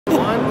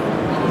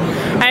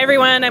Hi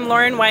everyone, I'm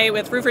Lauren White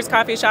with Roofers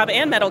Coffee Shop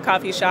and Metal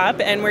Coffee Shop,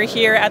 and we're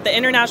here at the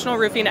International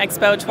Roofing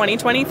Expo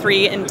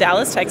 2023 in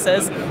Dallas,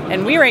 Texas,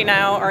 and we right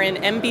now are in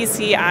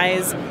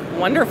MBCI's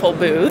wonderful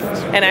booth,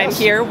 and I'm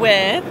here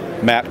with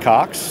Matt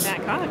Cox.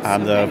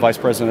 I'm the Vice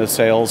President of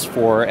Sales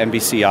for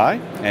MBCI,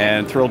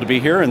 and thrilled to be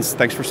here, and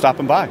thanks for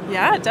stopping by.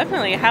 Yeah,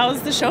 definitely.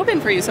 How's the show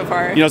been for you so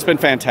far? You know, it's been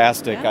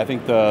fantastic. Yeah. I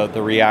think the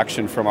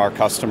reaction from our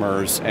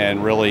customers,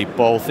 and really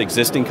both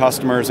existing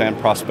customers and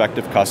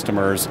prospective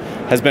customers,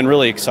 has been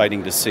really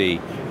exciting to see. You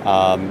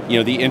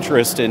know, the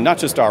interest in not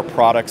just our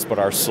products, but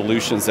our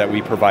solutions that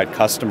we provide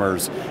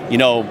customers. You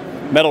know,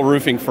 metal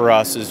roofing for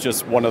us is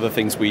just one of the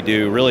things we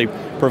do. Really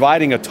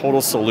providing a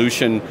total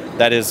solution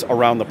that is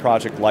around the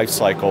project life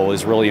cycle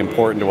is really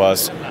important to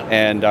us.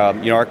 And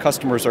you know, our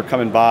customers are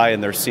coming by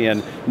and they're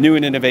seeing new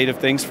and innovative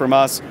things from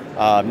us,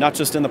 not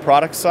just in the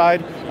product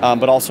side,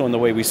 but also in the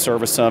way we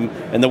service them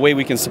and the way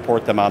we can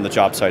support them on the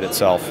job site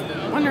itself.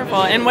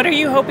 Wonderful. And what are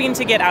you hoping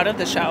to get out of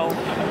the show?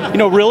 You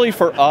know, really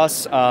for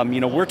us, you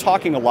know, we're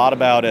talking a lot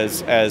about,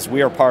 as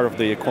we are part of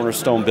the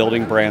Cornerstone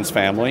Building Brands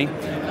family,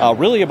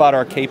 really about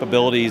our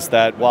capabilities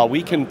that while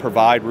we can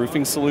provide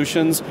roofing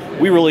solutions,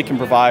 we really can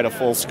provide a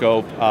full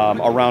scope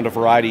around a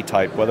variety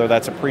type, whether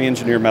that's a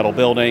pre-engineered metal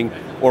building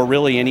or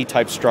really any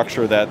type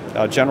structure that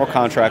a general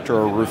contractor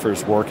or roofer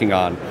is working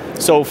on.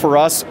 So for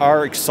us,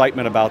 our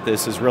excitement about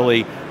this is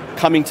really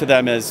coming to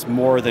them as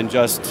more than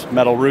just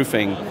metal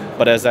roofing,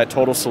 but as that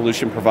total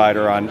solution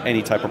provider on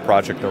any type of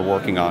project they're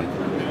working on.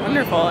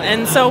 Wonderful.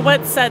 And so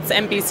what sets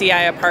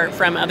MBCI apart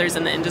from others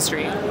in the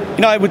industry? You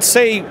know, I would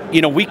say,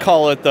 you know, we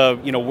call it the,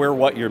 you know, we're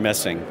what you're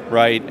missing,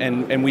 right?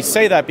 And we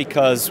say that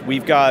because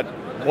we've got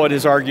what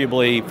is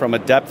arguably, from a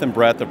depth and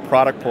breadth of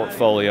product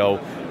portfolio,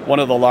 one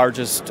of the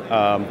largest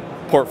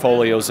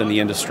portfolios in the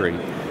industry.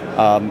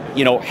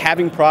 You know,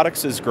 having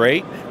products is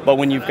great, but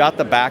when you've got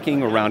the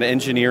backing around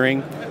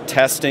engineering,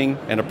 testing,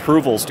 and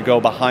approvals to go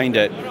behind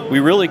it, we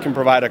really can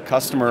provide a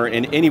customer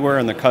in anywhere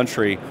in the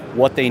country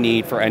what they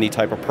need for any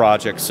type of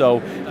project. So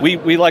we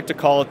like to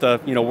call it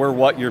the, you know, we're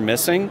what you're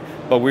missing,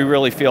 but we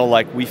really feel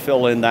like we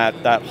fill in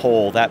that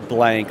hole, that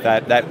blank,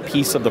 that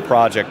piece of the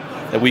project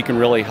that we can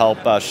really help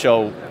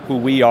show who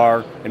we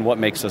are and what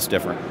makes us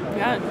different.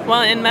 Yeah,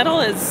 well, and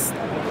metal is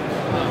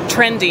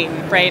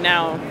trending right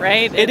now,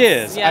 right? It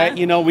is. Yeah.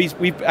 You know,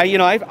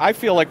 I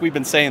feel like we've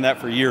been saying that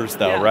for years,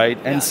 though, Yeah. right?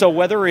 And so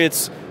whether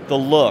it's the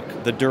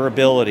look, the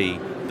durability,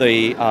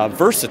 the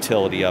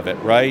versatility of it,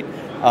 right,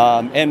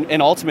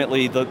 and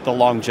ultimately the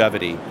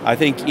longevity. I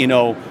think, you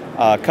know,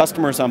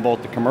 customers on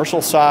both the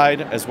commercial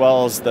side as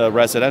well as the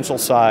residential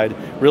side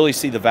really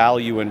see the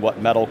value in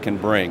what metal can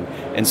bring.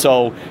 And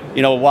so,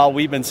 you know, while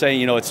we've been saying,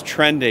 you know, it's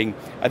trending,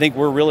 I think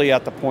we're really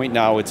at the point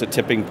now, it's a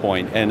tipping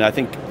point. And I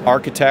think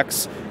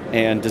architects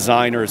and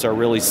designers are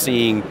really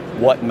seeing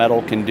what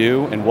metal can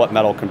do and what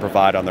metal can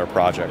provide on their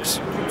projects.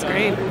 That's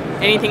great.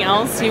 Anything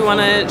else you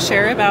want to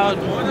share about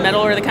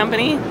metal or the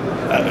company?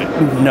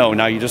 No,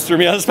 now you just threw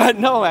me on the spot.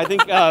 No, I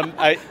think,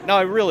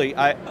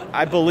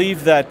 I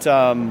believe that,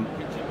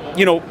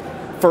 you know,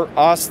 for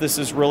us, this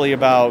is really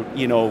about,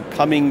 you know,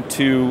 coming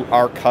to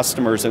our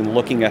customers and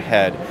looking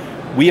ahead.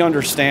 We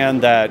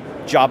understand that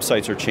job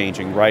sites are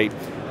changing, right?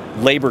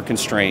 Labor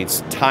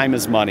constraints, time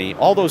is money,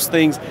 all those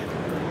things.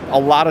 A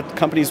lot of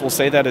companies will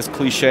say that as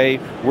cliche.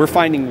 We're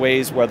finding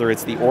ways, whether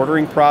it's the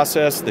ordering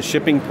process, the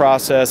shipping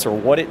process, or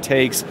what it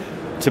takes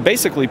to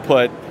basically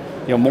put,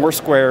 you know, more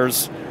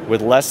squares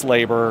with less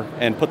labor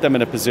and put them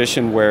in a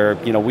position where,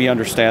 you know, we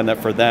understand that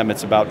for them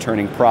it's about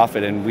turning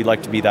profit, and we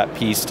like to be that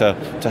piece to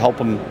help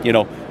them, you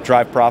know,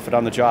 drive profit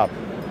on the job.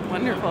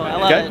 Wonderful. I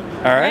love it.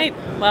 All right.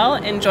 Well,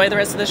 enjoy the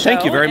rest of the show.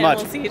 Thank you very much.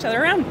 We'll see each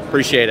other around.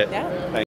 Appreciate it. Yeah. Thanks.